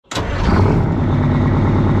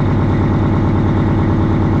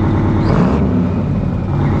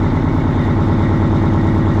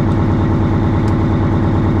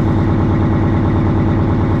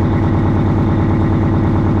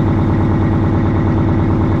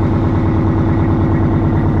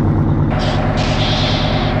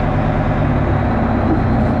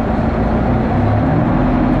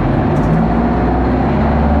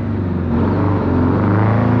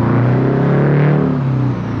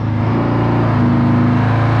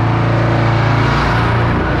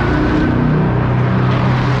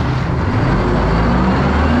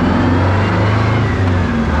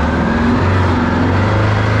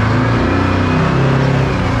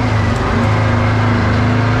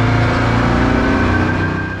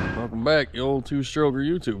back, the old Two-Stroker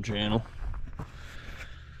YouTube channel.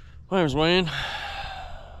 My name's Wayne.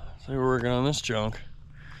 Today we're working on this junk.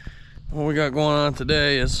 What we got going on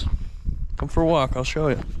today is, come for a walk, I'll show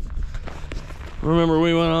you. Remember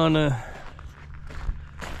we went on a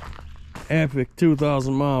epic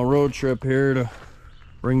 2,000 mile road trip here to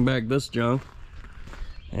bring back this junk.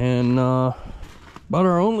 And about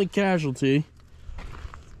our only casualty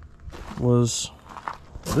was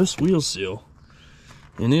this wheel seal.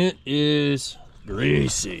 And it is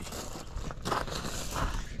greasy.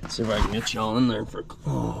 Let's see if I can get y'all in there for...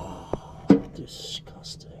 Oh,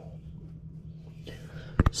 disgusting.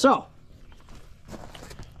 So,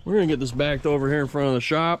 we're gonna get this backed over here in front of the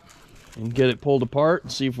shop and get it pulled apart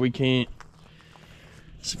and see if we can't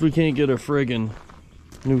get a friggin'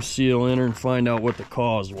 new seal in her and find out what the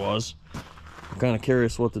cause was. I'm kind of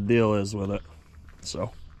curious what the deal is with it.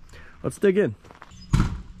 So, let's dig in.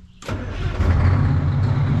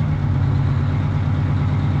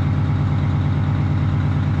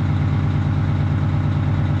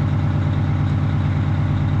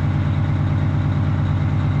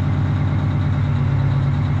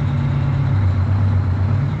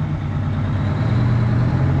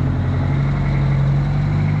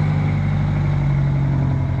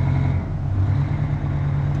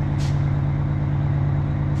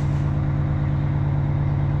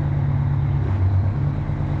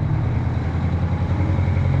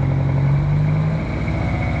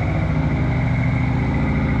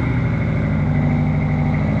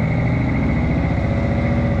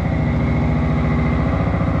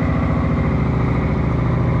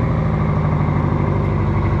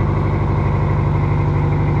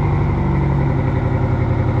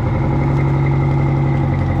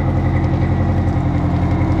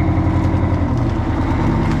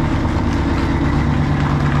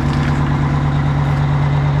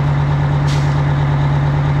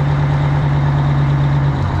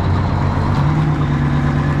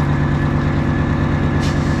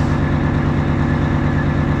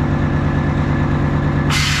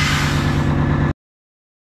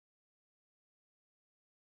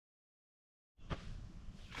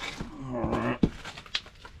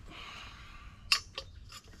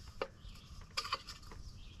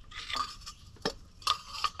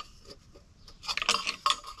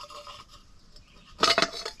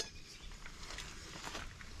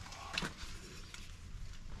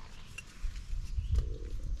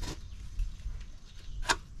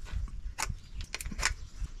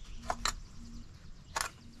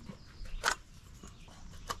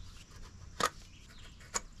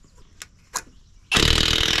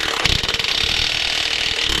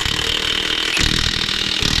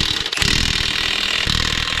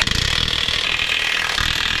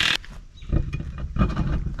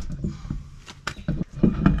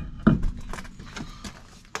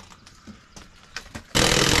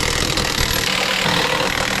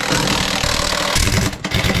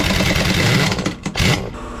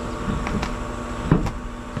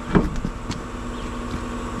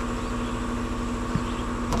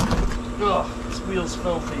 Ugh, this wheel's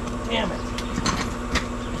filthy. Damn it.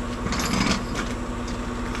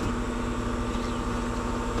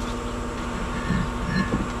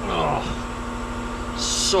 Ugh,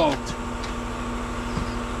 soaked.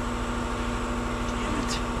 Damn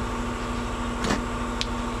it.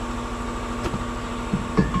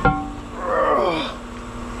 Ugh.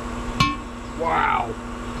 Wow.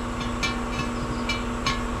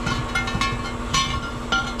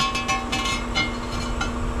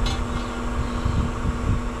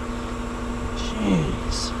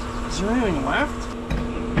 Jeez, is there anything left?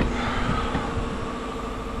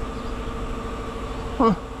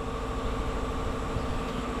 Huh.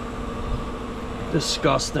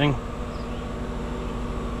 Disgusting.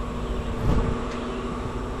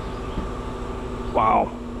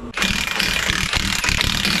 Wow.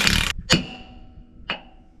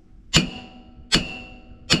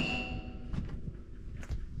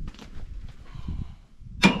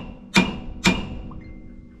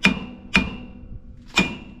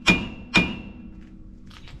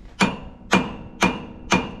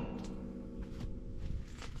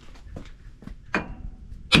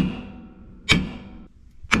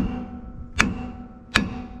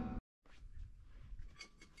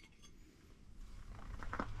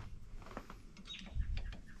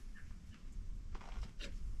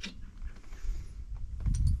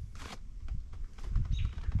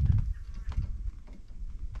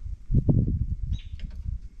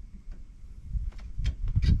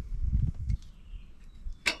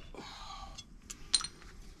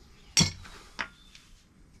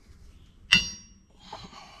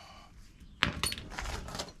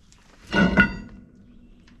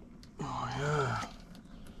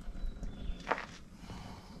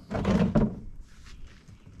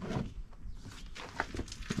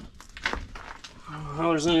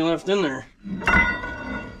 left in there.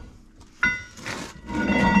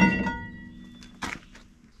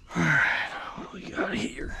 Alright, what do we got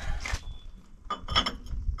here?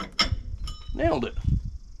 Nailed it.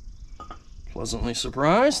 Pleasantly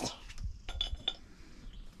surprised.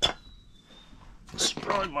 This is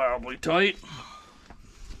probably mildly tight.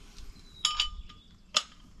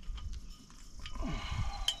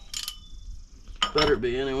 Better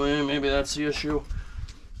be anyway, maybe that's the issue.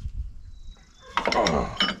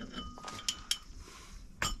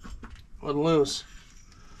 Let loose.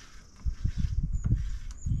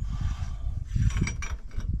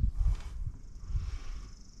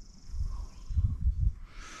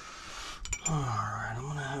 Alright, I'm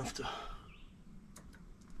gonna have to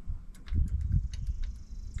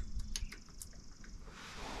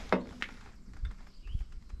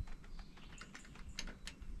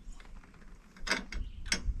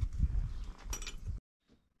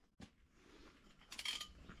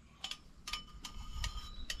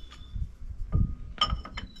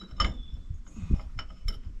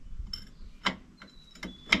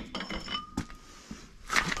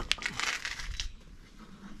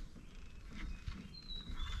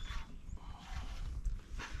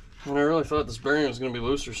and I really thought this bearing was going to be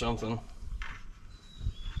loose or something.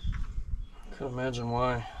 I couldn't imagine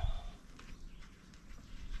why.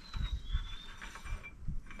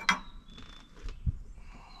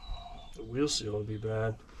 The wheel seal would be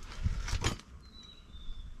bad.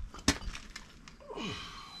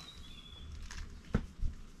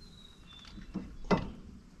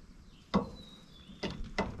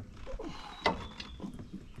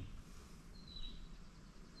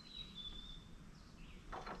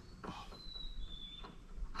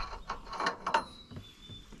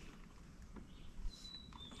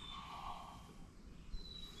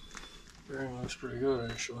 Bearing looks pretty good,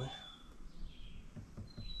 actually.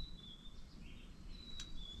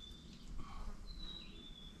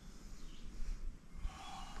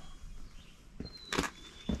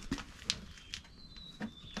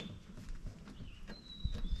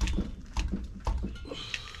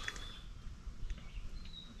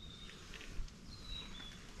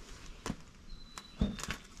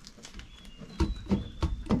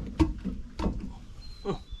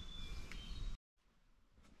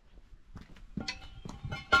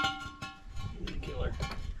 Killer.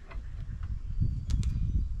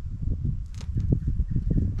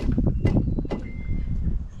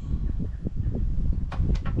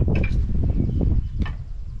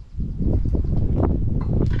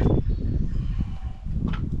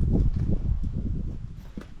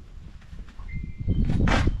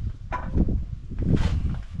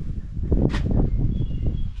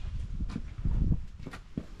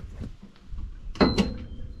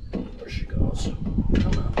 There she goes.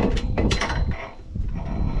 Come on.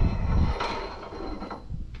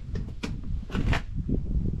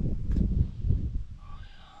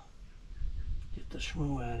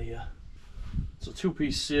 Shmoo out of you. It's a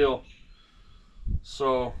two-piece seal,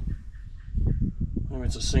 so maybe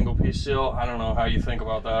it's a single-piece seal. I don't know how you think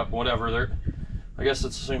about that. Whatever. I guess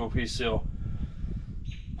it's a single-piece seal.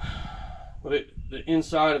 But the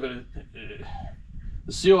inside of it,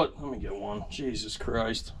 the seal. Let me get one. Jesus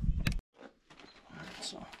Christ. Alright,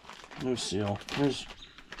 so new seal. Here's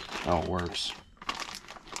how it works.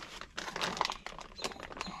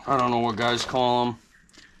 I don't know what guys call them.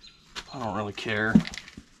 I don't really care.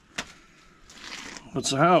 But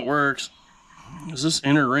so how it works is this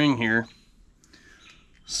inner ring here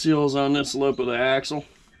seals on this lip of the axle,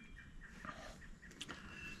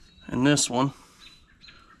 and this one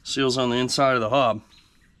seals on the inside of the hub.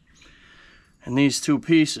 And these two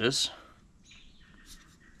pieces,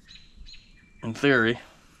 in theory,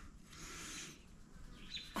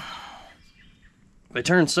 they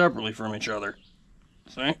turn separately from each other.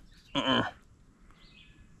 See?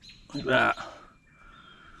 Like that.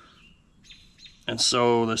 And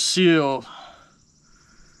so the sealing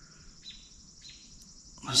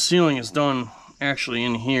is done actually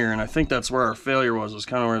in here, and I think that's where our failure was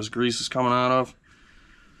kind of where this grease is coming out of.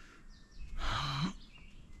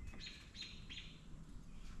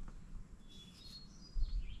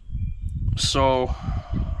 So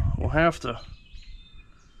we'll have to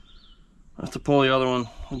pull the other one,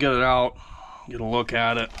 get it out, get a look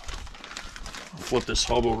at it. Flip this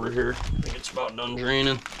hub over here. I think it's about done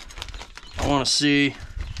draining. I want to see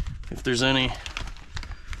if there's any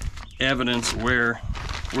evidence where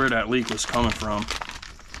that leak was coming from,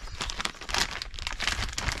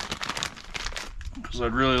 because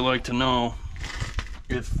I'd really like to know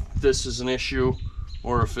if this is an issue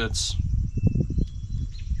or if it's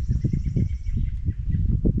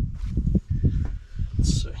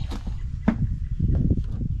let's see.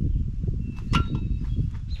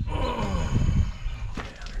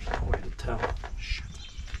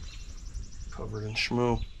 than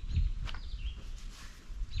shmoo.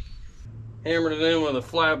 Hammered it in with a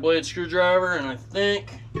flat blade screwdriver, and I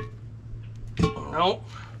think, nope,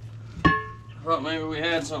 I thought maybe we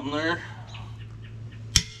had something there.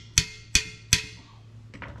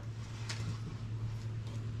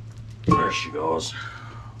 There she goes.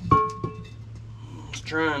 Let's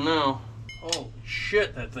try it now. Holy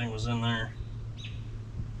shit, that thing was in there.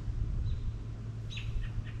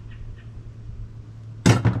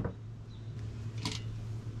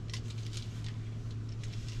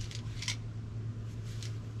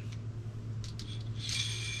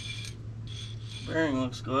 Bearing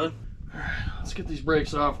looks good. Alright, let's get these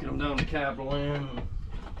brakes off, get them down to capital N, and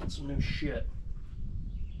get some new shit.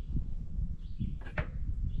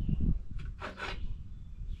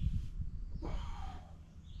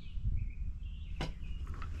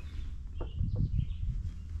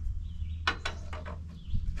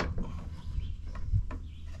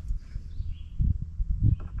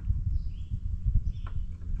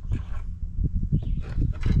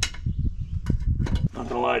 Not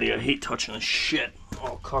gonna lie to you, I hate touching this shit.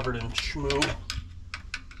 All covered in shmoo.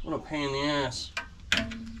 What a pain in the ass.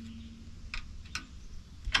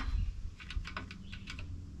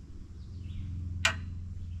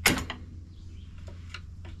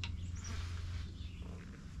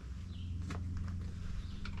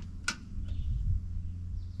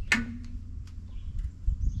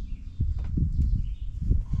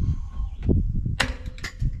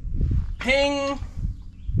 Ping!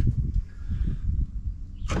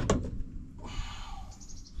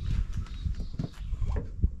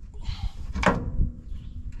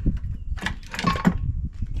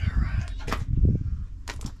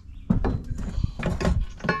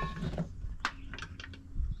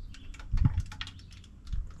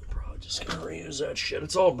 Just gonna reuse that shit.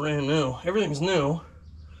 It's all brand new. Everything's new.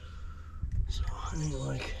 So I mean,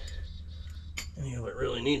 like, any of it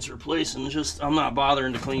really needs replacing. Just, I'm not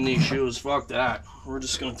bothering to clean these shoes. Fuck that. We're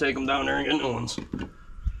just gonna take them down there and get new ones.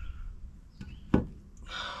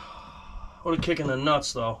 What a kick in the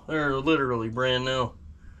nuts, though. They're literally brand new.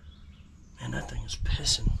 Man, that thing is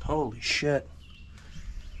pissing. Holy shit.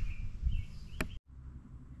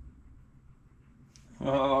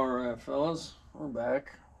 Alright, fellas. We're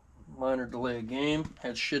back. Minor delay of game.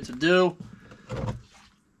 Had shit to do.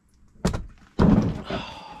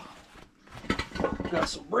 Got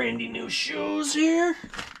some brandy new shoes here.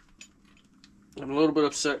 I'm a little bit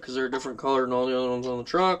upset because they're a different color than all the other ones on the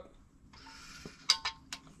truck.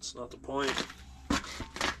 That's not the point.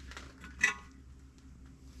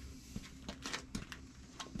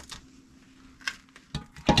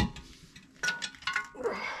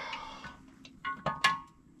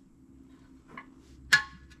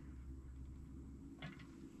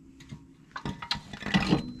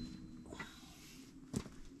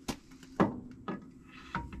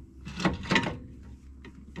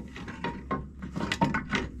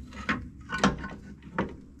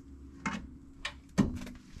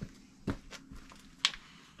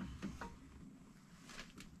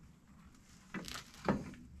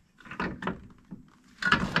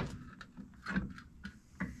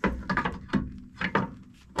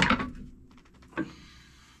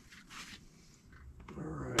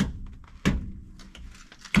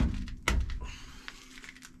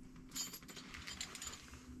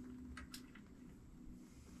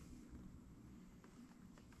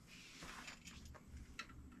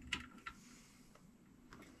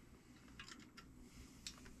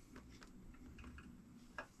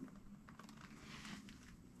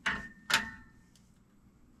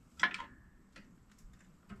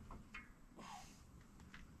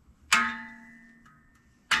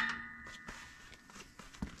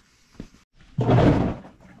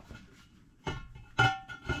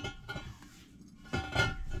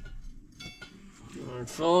 Alright,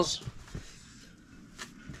 fellas.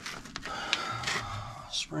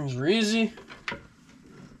 Springs are easy.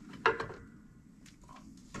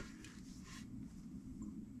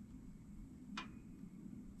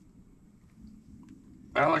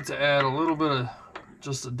 I like to add a little bit of,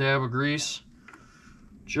 just a dab of grease,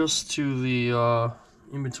 just to the,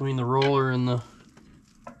 in between the roller and the,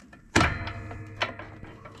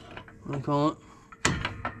 what do you call it?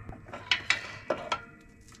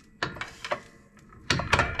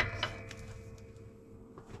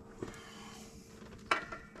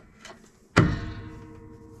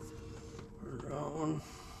 That one.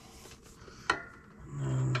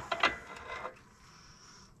 And then,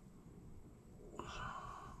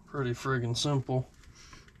 pretty friggin' simple.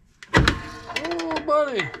 Oh,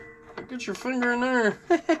 buddy, get your finger in there.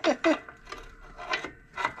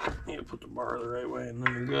 You put the bar the right way and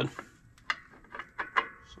then you're good.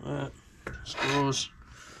 So that Screws.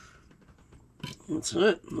 That's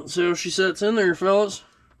it. Let's see how she sets in there, fellas.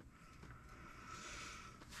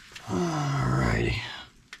 Alrighty.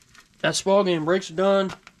 That spall game brakes are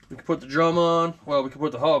done. We can put the drum on. Well, we can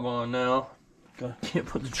put the hub on now. Can't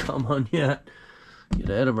put the drum on yet. Get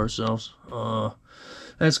ahead of ourselves.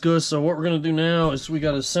 That's good. So what we're going to do now is we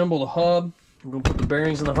got to assemble the hub. We're going to put the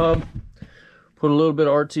bearings in the hub. Put a little bit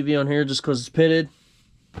of RTV on here just because it's pitted.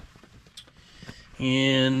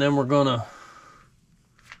 And then we're going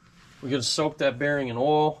to soak that bearing in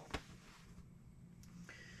oil.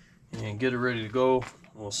 And get it ready to go.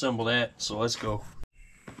 We'll assemble that. So let's go.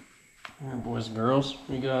 Alright, boys and girls.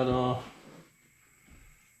 We got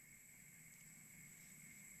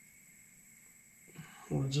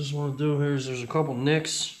what I just want to do here is there's a couple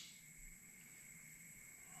nicks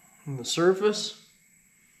in the surface.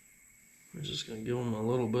 We're just going to give them a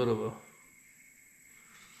little bit of a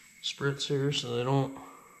spritz here so they don't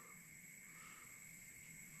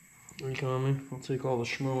leak on me. I'll take all the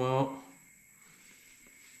schmoo out.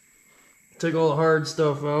 Take all the hard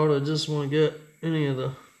stuff out. I just want to get any of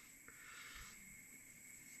the...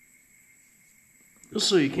 Just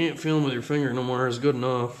so you can't feel them with your finger no more is good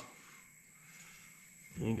enough.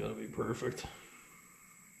 You ain't gotta be perfect.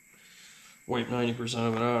 Wipe 90%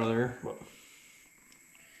 of it out of there, but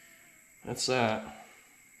that's that.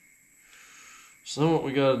 So then what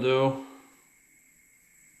we gotta do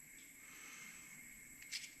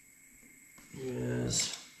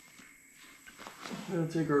is we're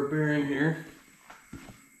gonna take our bearing here.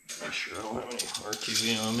 Make sure I don't have any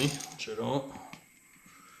RTV on me, which I don't.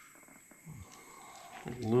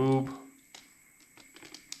 Lube.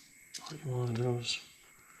 What you want to do is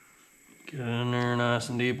get it in there nice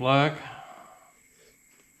and deep black.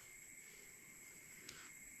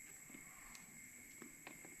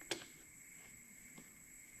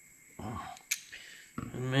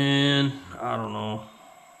 And man, I don't know.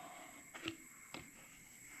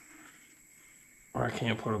 I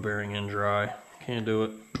can't put a bearing in dry. Can't do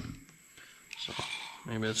it. So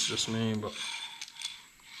maybe it's just me, but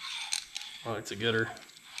I like to get her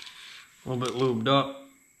a little bit lubed up.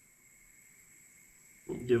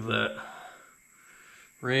 Give that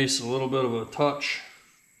race a little bit of a touch.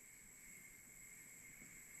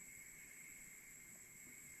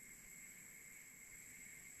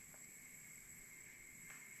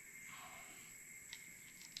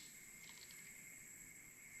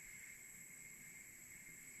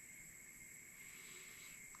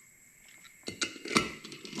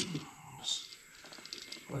 Just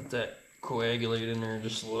let that coagulate in there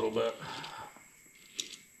just a little bit.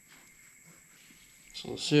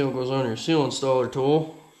 So the seal goes on your seal installer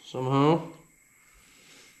tool somehow.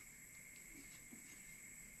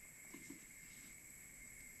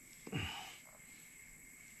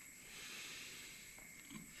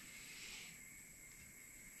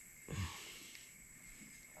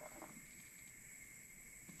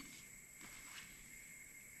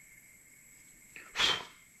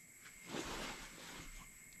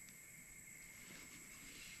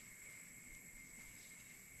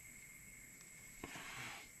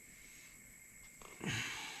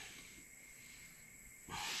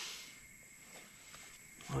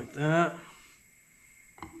 Like that.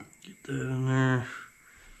 Get that in there.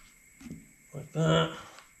 Like that.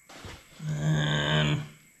 And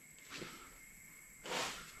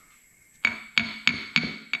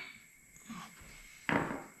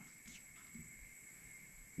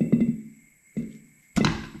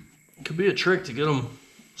it could be a trick to get them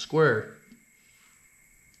square.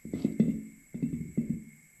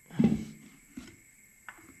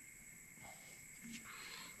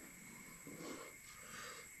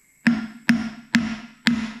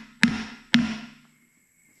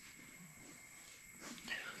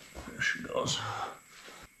 There she goes.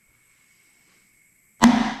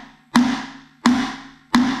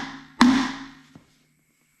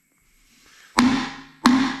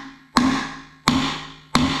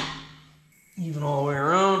 Even all the way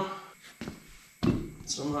around.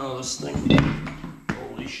 Somehow this thing,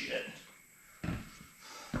 holy shit. Comes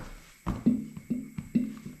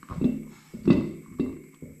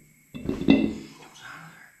out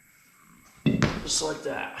of there. Just like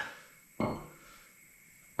that.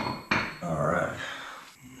 Alright.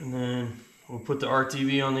 And then we'll put the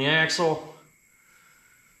RTV on the axle.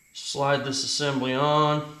 Slide this assembly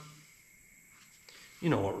on. You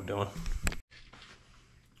know what we're doing.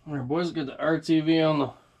 Alright boys, get the RTV on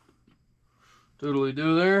the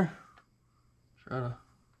doodly-doo there. Try to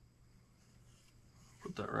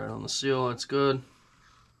put that right on the seal, that's good.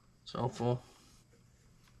 It's helpful.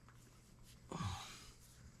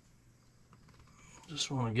 Just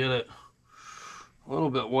want to get it a little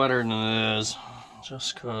bit wetter than it is,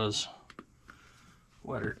 just because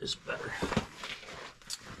wetter is better.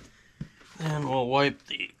 Then we'll wipe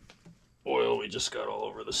the oil we just got all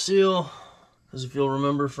over the seal. As if you'll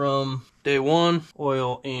remember from day one,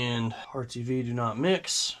 oil and RTV do not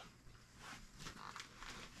mix.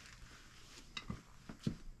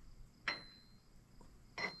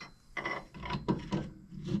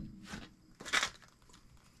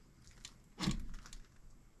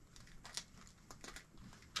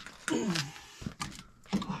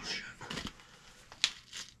 Oh, shit.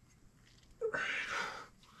 All right.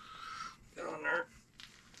 Get on there.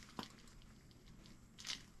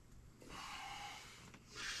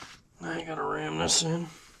 Now you gotta ram this in.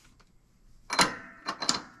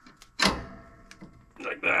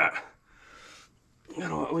 Like that. You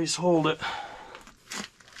gotta at least hold it.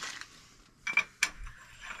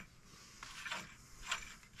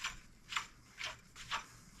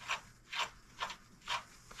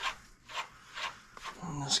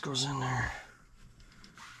 And this goes in there.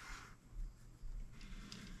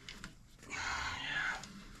 Yeah.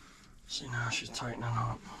 See, now she's tightening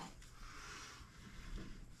up.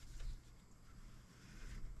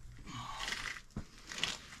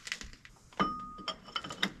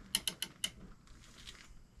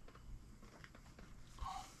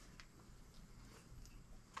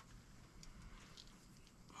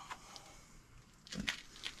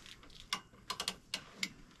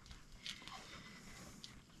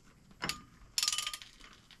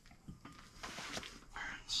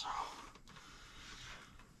 So,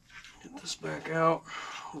 get this back out.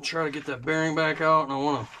 We'll try to get that bearing back out,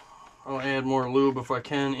 and I'll add more lube if I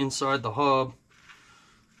can inside the hub.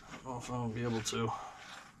 I don't know if I'll be able to,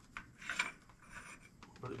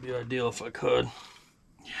 but it'd be ideal if I could.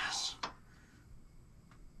 Yes.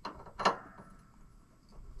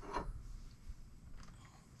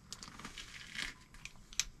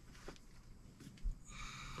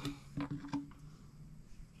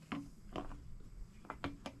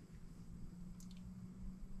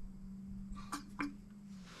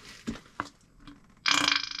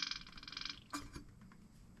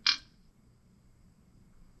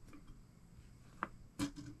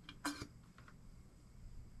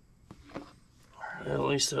 It at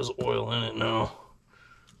least has oil in it now,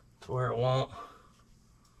 to where it won't.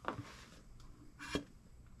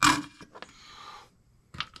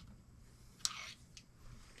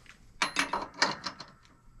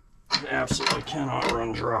 It absolutely cannot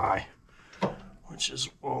run dry, which is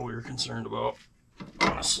all we were concerned about,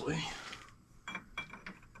 honestly.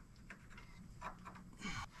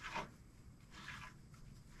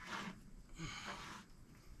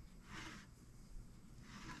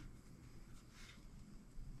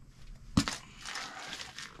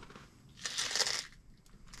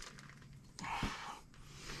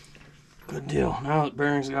 Good deal. Now that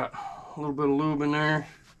bearing's got a little bit of lube in there,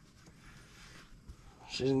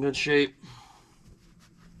 she's in good shape.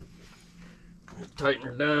 Tighten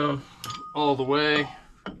her down all the way.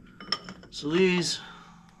 So these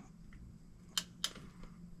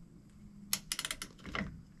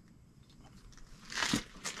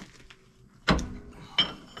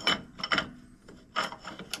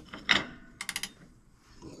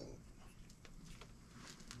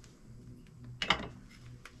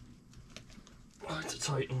I like to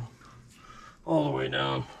tighten all the way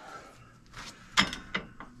down.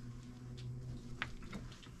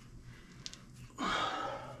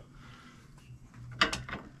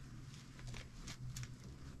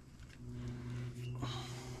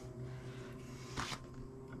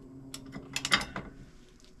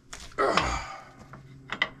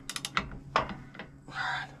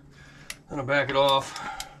 Then I back it off.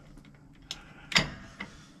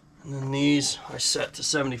 And then these I set to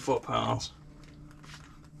 70 foot-pounds.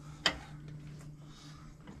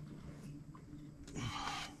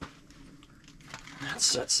 That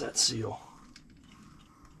sets that seal.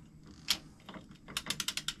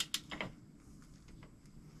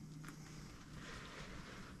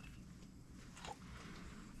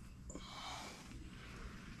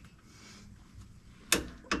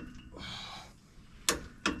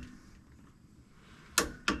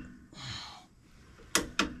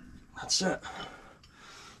 That's it.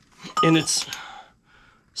 And it's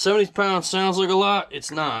 70 pounds sounds like a lot.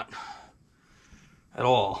 It's not at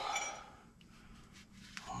all.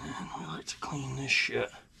 And then we like to clean this shit.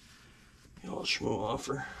 Get all the schmoo off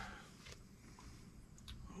her.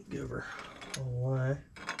 Give her a way.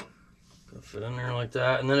 Gonna fit in there like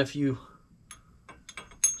that. And then if it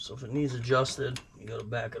needs adjusted, you gotta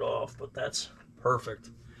back it off, but that's perfect.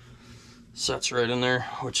 Sets right in there,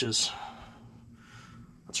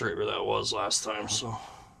 that's right where that was last time, so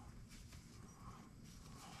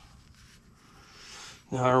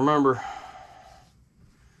Now I remember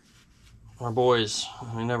my boys,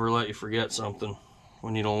 they never let you forget something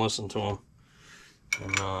when you don't listen to them.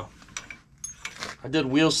 And I did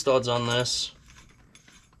wheel studs on this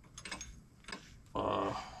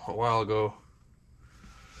a while ago,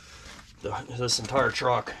 this entire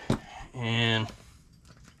truck, and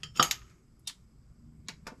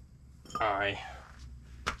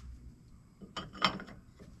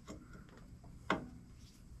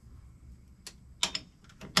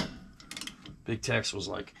Big Tex was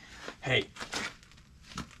like, hey,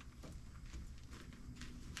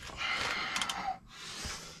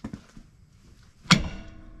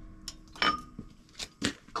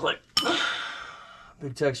 click.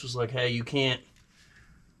 Big Tex was like, hey, you can't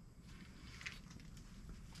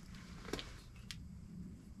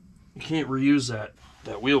reuse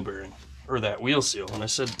that wheel bearing or that wheel seal. And I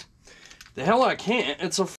said, the hell I can't.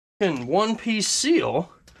 It's a fucking one-piece seal.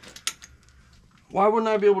 Why wouldn't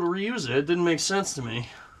I be able to reuse it? It didn't make sense to me.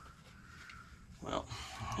 Well,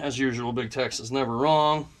 as usual, Big Tex is never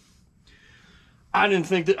wrong. I didn't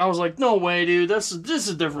think that. I was like, no way, dude. This is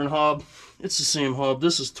a different hub. It's the same hub.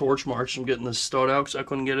 This is torch marks. I'm getting this stud out because I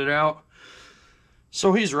couldn't get it out.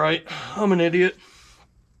 So he's right. I'm an idiot.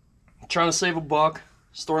 I'm trying to save a buck.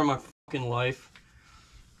 Story of my fucking life.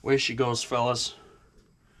 Way she goes, fellas.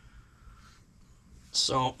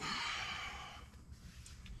 So,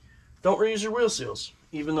 don't reuse your wheel seals,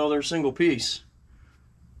 even though they're single piece.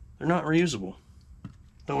 They're not reusable.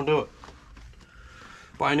 Don't do it.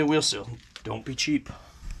 Buy a new wheel seal. Don't be cheap.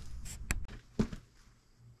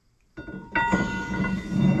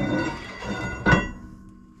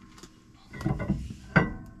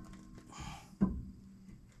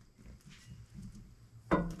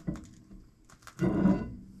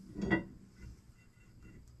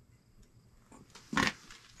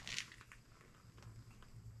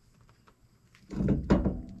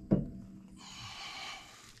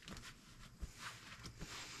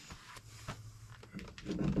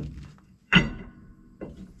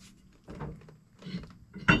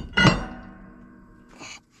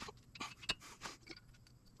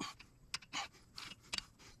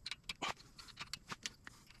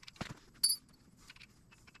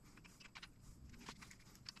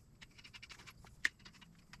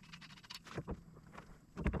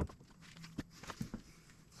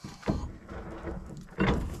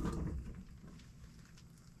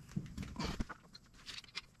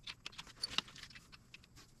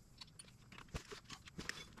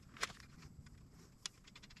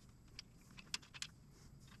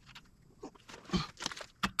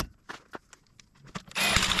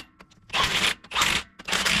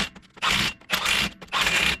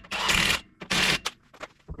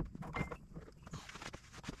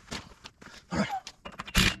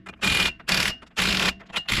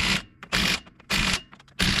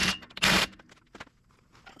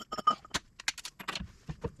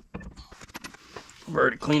 I've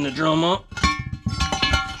already cleaned the drum up.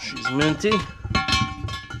 She's minty.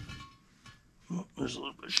 Oh, there's a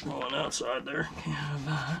little bit of schmolling outside there. Can't have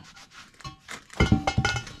that.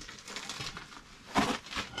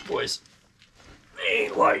 Boys, they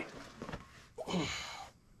ain't light.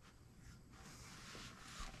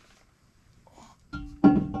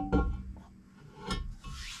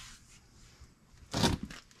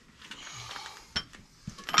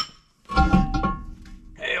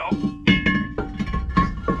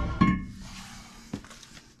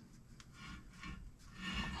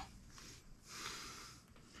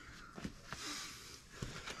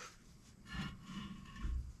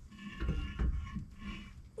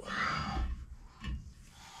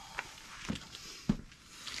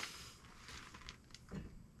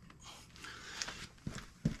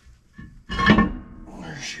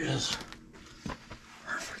 She is.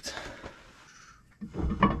 Perfect.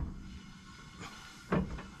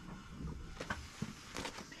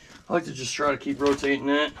 I like to just try to keep rotating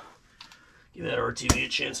that. Give that RTV a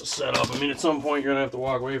chance to set up. I mean, at some point you're going to have to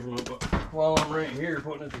walk away from it, but while I'm right here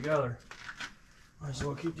putting it together, might as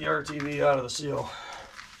well keep the RTV out of the seal.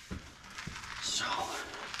 So,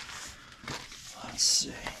 let's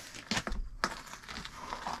see.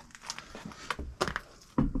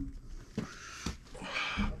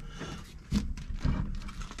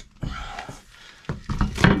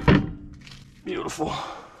 Beautiful.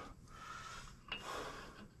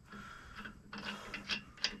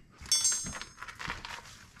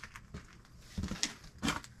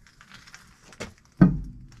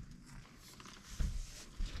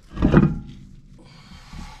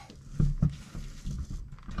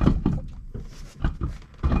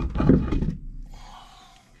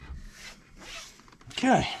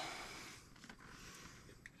 Okay.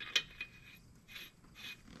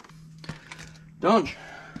 Don't you?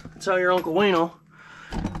 That's how your Uncle Wayno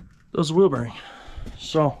does the wheel bearing.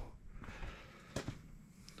 So,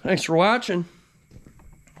 thanks for watching.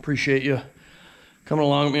 Appreciate you coming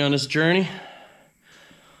along with me on this journey.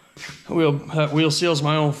 Wheel seal's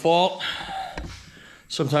my own fault.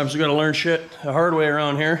 Sometimes we gotta learn shit the hard way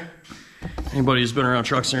around here. Anybody who's been around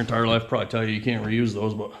trucks their entire life probably tell you can't reuse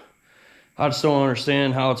those, but I just don't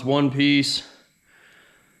understand how it's one piece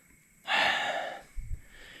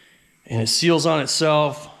and it seals on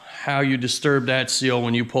itself, how you disturb that seal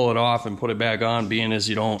when you pull it off and put it back on, being as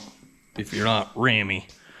you don't, if you're not rammy.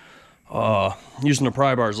 Using the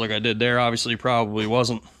pry bars like I did there obviously probably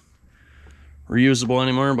wasn't reusable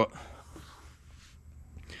anymore, but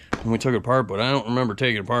when we took it apart, but I don't remember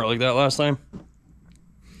taking it apart like that last time.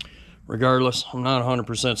 Regardless, I'm not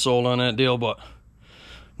 100% sold on that deal, but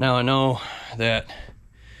now I know that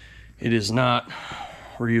it is not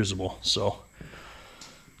reusable, so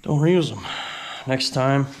don't reuse them. Next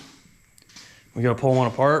time we gotta pull one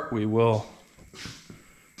apart, we will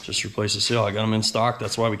just replace the seal. I got them in stock,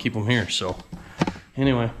 that's why we keep them here. So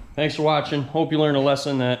anyway, thanks for watching. Hope you learned a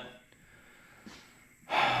lesson that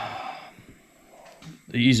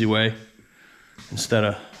the easy way instead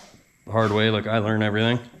of the hard way, like I learned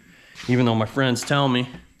everything. Even though my friends tell me,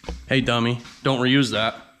 hey dummy, don't reuse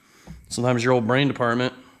that. Sometimes your old brain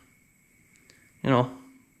department, you know,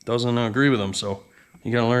 doesn't agree with them, so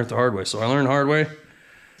you gotta learn it the hard way. So I learned the hard way.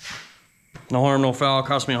 No harm, no foul. It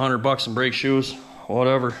cost me $100 in brake shoes,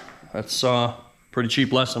 whatever. That's a pretty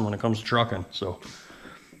cheap lesson when it comes to trucking. So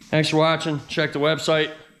thanks for watching. Check the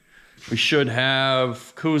website. We should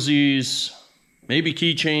have koozies, maybe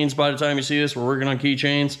keychains by the time you see this. We're working on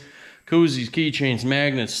keychains. Koozies, keychains,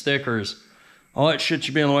 magnets, stickers, all that shit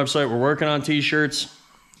should be on the website. We're working on t-shirts.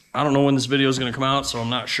 I don't know when this video is going to come out, so I'm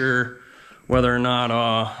not sure whether or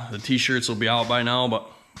not the t-shirts will be out by now, but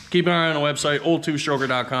keep an eye on the website,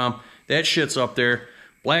 old2stroker.com. That shit's up there.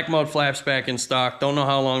 Black mud flaps back in stock. Don't know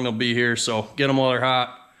how long they'll be here, so get them while they're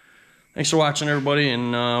hot. Thanks for watching, everybody,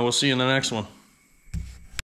 and we'll see you in the next one.